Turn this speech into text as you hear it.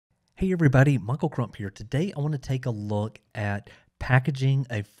Hey everybody, Michael Crump here. Today I want to take a look at packaging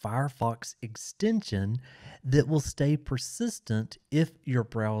a Firefox extension that will stay persistent if your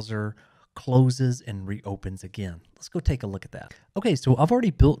browser closes and reopens again. Let's go take a look at that. Okay, so I've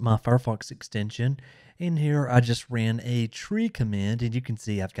already built my Firefox extension. In here I just ran a tree command and you can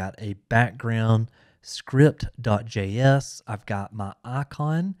see I've got a background script.js. I've got my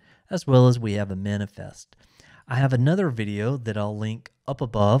icon as well as we have a manifest. I have another video that I'll link up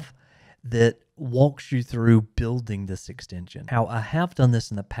above that walks you through building this extension. How I have done this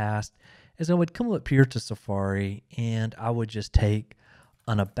in the past is I would come up here to Safari and I would just take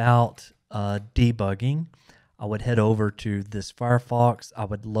an about debugging. I would head over to this Firefox. I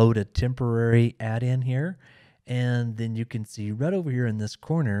would load a temporary add-in here. And then you can see right over here in this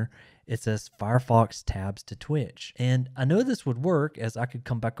corner, it says Firefox tabs to Twitch. And I know this would work as I could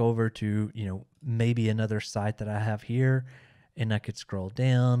come back over to, maybe another site that I have here, and I could scroll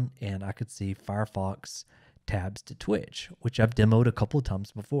down and I could see Firefox tabs to Twitch, which I've demoed a couple of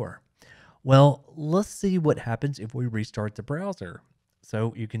times before. Well, let's see what happens if we restart the browser.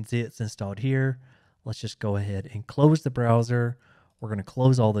 So you can see it's installed here. Let's just go ahead and close the browser. We're going to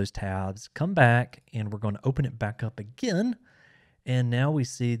close all those tabs, come back, and we're going to open it back up again. And now we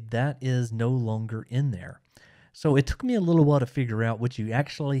see that is no longer in there. So it took me a little while to figure out what you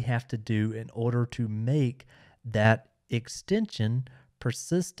actually have to do in order to make that extension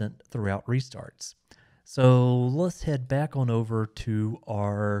persistent throughout restarts. So let's head back on over to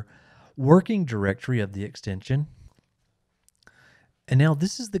our working directory of the extension. And now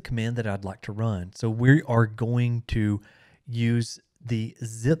this is the command that I'd like to run. So we are going to use the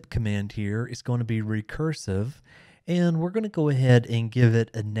zip command here. It's going to be recursive. And we're going to go ahead and give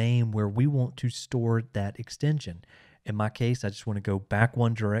it a name where we want to store that extension. In my case, I just want to go back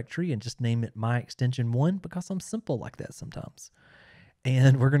one directory and just name it my extension 1 because I'm simple like that sometimes.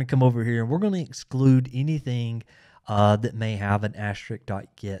 And we're going to come over here and we're going to exclude anything that may have an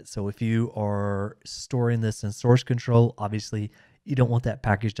asterisk.get. So if you are storing this in source control, obviously you don't want that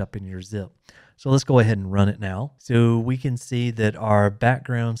packaged up in your zip. So let's go ahead and run it now. So we can see that our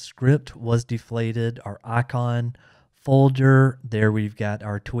background script was deflated, our icon folder, there we've got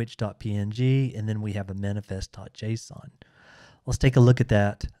our twitch.png, and then we have a manifest.json. Let's take a look at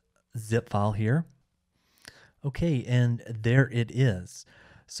that zip file here. Okay, and there it is.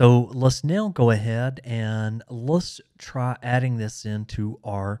 So let's now go ahead and let's try adding this into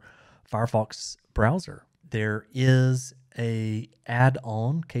our Firefox browser. There is a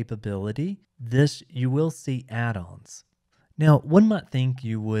add-on capability. This, you will see add-ons. Now, one might think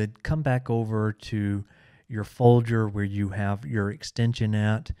you would come back over to your folder where you have your extension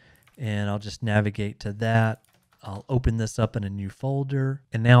at, and I'll just navigate to that. I'll open this up in a new folder,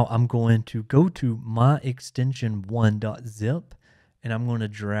 and now I'm going to go to my extension1.zip, and I'm going to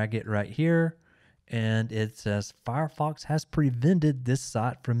drag it right here, and it says Firefox has prevented this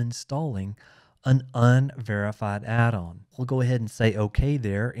site from installing an unverified add-on. We'll go ahead and say OK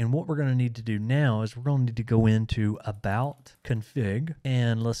there, and what we're going to need to do now is we're going to need to go into About Config,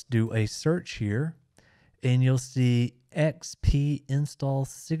 and let's do a search here. And you'll see XP install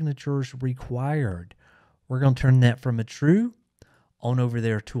signatures required. We're going to turn that from a true on over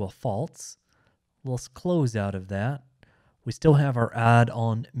there to a false. Let's close out of that. We still have our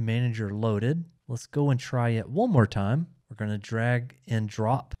add-on manager loaded. Let's go and try it one more time. We're going to drag and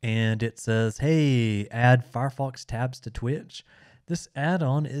drop, and it says, hey, add Firefox tabs to Twitch. This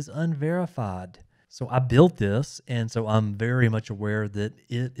add-on is unverified. So I built this, and so I'm very much aware that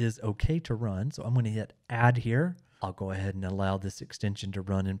it is okay to run. So I'm going to hit add here. I'll go ahead and allow this extension to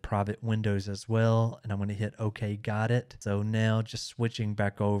run in private windows as well. And I'm going to hit OK, got it. So now just switching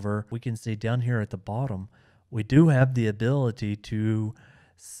back over, we can see down here at the bottom, we do have the ability to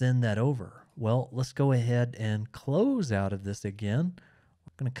send that over. Well, let's go ahead and close out of this again.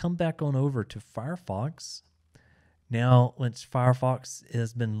 We're going to come back on over to Firefox. Now, once Firefox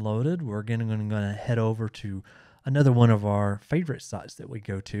has been loaded, we're again going to head over to another one of our favorite sites that we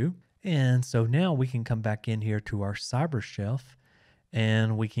go to. And so now we can come back in here to our Cyber Chef,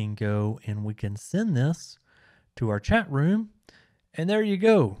 and we can go and we can send this to our chat room. And there you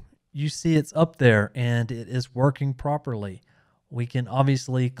go. You see it's up there and it is working properly. We can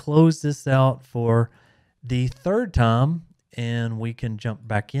obviously close this out for the third time, and we can jump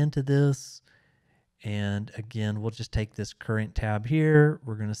back into this. And again, we'll just take this current tab here.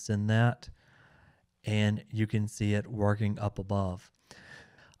 We're going to send that, and you can see it working up above.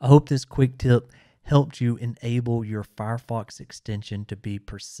 I hope this quick tip helped you enable your Firefox extension to be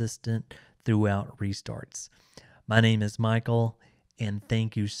persistent throughout restarts. My name is Michael, and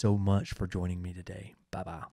thank you so much for joining me today. Bye-bye.